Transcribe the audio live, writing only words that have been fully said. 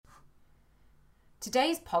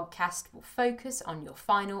Today's podcast will focus on your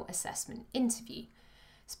final assessment interview,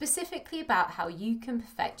 specifically about how you can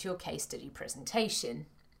perfect your case study presentation.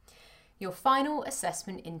 Your final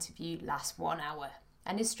assessment interview lasts 1 hour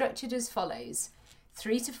and is structured as follows: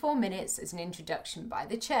 3 to 4 minutes as an introduction by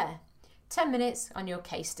the chair, 10 minutes on your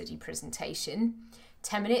case study presentation,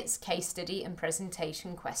 10 minutes case study and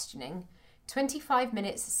presentation questioning, 25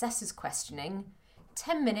 minutes assessors questioning,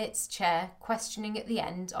 10 minutes chair questioning at the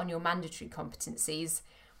end on your mandatory competencies,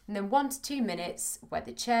 and then 1 to 2 minutes where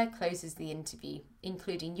the chair closes the interview,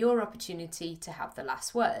 including your opportunity to have the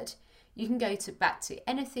last word. You can go back to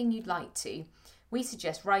anything you'd like to. We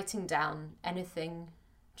suggest writing down anything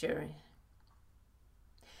during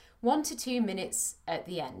 1 to 2 minutes at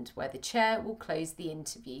the end where the chair will close the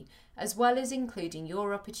interview, as well as including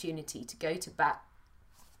your opportunity to go back.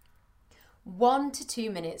 1 to 2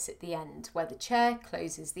 minutes at the end where the chair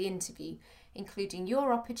closes the interview, including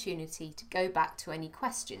your opportunity to go back to any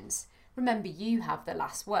questions. Remember, you have the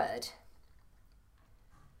last word.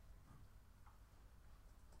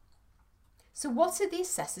 So what are the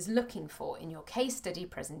assessors looking for in your case study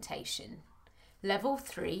presentation? Level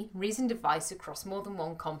 3, reasoned advice across more than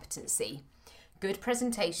one competency, good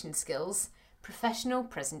presentation skills, professional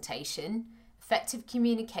presentation, effective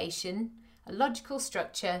communication, a logical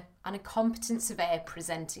structure, and a competent surveyor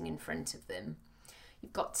presenting in front of them.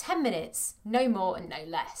 You've got 10 minutes, no more and no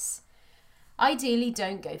less. Ideally,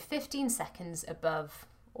 don't go 15 seconds above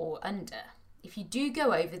or under. If you do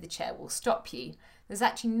go over, the chair will stop you. There's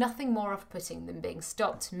actually nothing more off-putting than being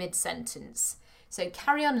stopped mid-sentence. So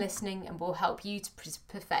carry on listening and we'll help you to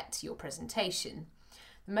perfect your presentation.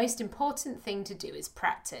 The most important thing to do is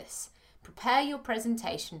practice. Prepare your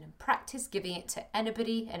presentation and practice giving it to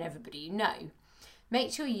anybody and everybody you know.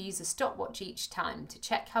 Make sure you use a stopwatch each time to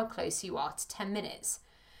check how close you are to 10 minutes.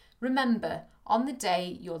 Remember, on the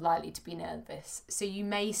day you're likely to be nervous, so you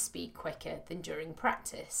may speak quicker than during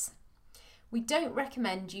practice. We don't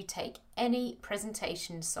recommend you take any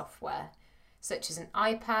presentation software, such as an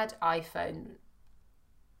iPad, iPhone.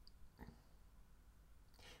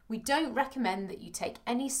 We don't recommend that you take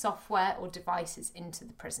any software or devices into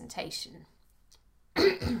the presentation.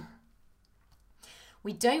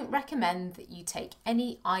 We don't recommend that you take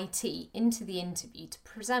any IT into the interview to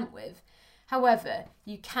present with. However,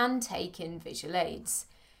 you can take in visual aids.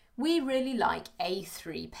 We really like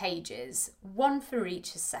A3 pages, 1 for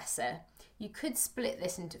each assessor. You could split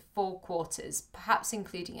this into 4 quarters, perhaps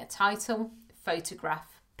including a title,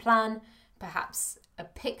 photograph, plan, perhaps a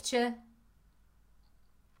picture.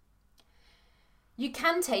 You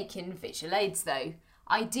can take in visual aids though,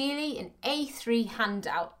 ideally an A3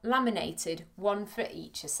 handout laminated, 1 for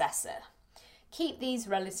each assessor. Keep these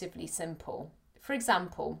relatively simple. For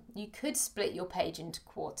example, you could split your page into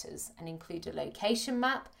quarters and include a location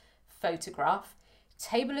map, photograph,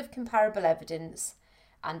 table of comparable evidence,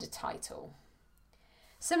 and a title.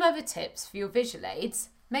 Some other tips for your visual aids: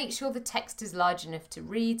 make sure the text is large enough to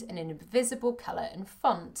read and in a visible colour and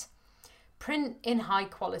font. Print in high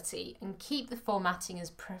quality and keep the formatting as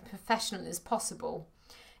professional as possible.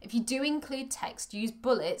 If you do include text, use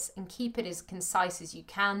bullets and keep it as concise as you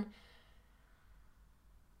can.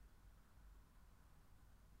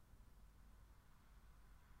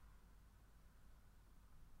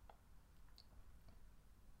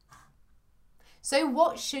 So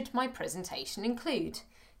what should my presentation include?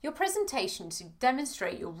 Your presentation should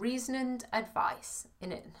demonstrate your reasoned advice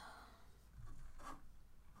in it.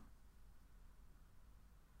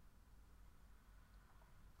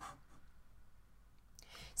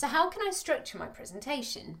 So how can I structure my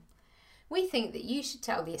presentation? We think that you should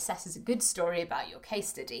tell the assessors a good story about your case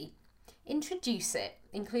study. Introduce it,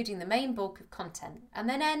 including the main bulk of content, and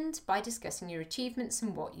then end by discussing your achievements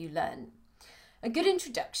and what you learned. A good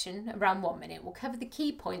introduction, around 1 minute, will cover the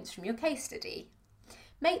key points from your case study.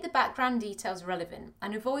 Make the background details relevant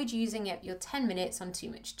and avoid using up your 10 minutes on too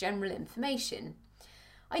much general information.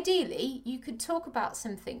 Ideally, you could talk about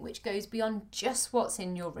something which goes beyond just what's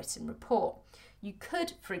in your written report. You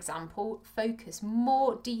could, for example, focus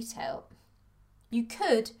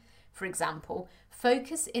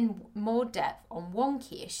in more depth on one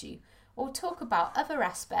key issue or talk about other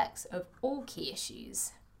aspects of all key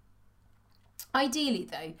issues. Ideally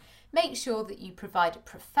though, make sure that you provide a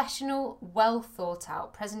professional, well thought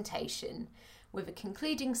out presentation with a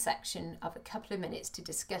concluding section of a couple of minutes to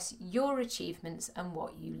discuss your achievements and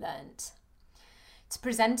what you learnt. To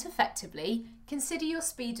present effectively, consider your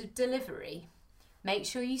speed of delivery. Make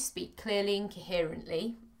sure you speak clearly and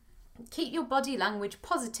coherently. Keep your body language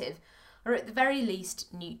positive or at the very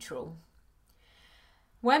least neutral.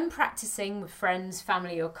 When practicing with friends,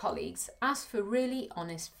 family or colleagues, ask for really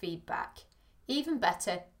honest feedback. Even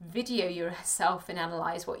better, video yourself and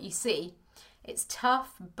analyse what you see. It's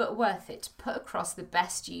tough but worth it to put across the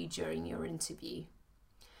best you during your interview.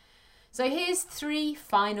 So here's 3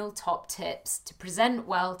 final top tips to present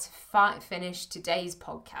well to finish today's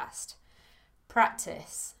podcast.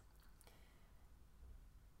 Practice.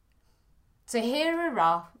 So here are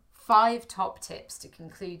our 5 top tips to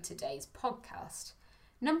conclude today's podcast.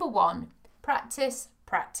 Number 1, practice,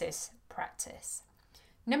 practice, practice.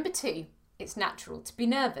 Number 2, it's natural to be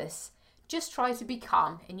nervous. Just try to be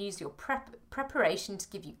calm and use your preparation to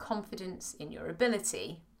give you confidence in your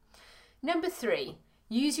ability. Number 3,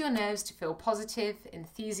 use your nerves to feel positive,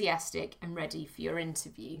 enthusiastic and ready for your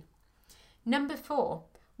interview. Number 4,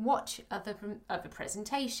 watch other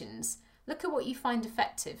presentations. Look at what you find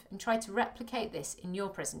effective and try to replicate this in your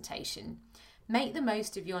presentation. Make the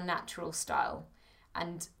most of your natural style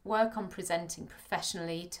and work on presenting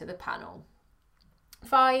professionally to the panel.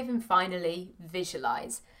 5, and finally,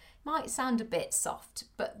 visualise. Might sound a bit soft,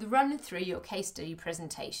 but run through your case study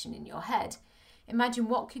presentation in your head. Imagine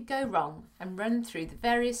what could go wrong and run through the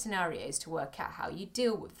various scenarios to work out how you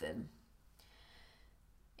deal with them.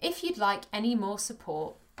 If you'd like any more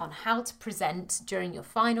support on how to present during your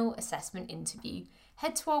final assessment interview,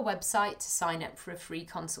 head to our website to sign up for a free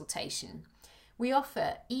consultation. We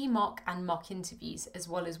offer e-mock and mock interviews as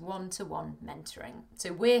well as one-to-one mentoring.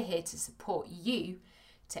 So we're here to support you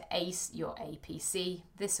to ace your APC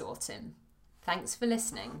this autumn. Thanks for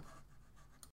listening.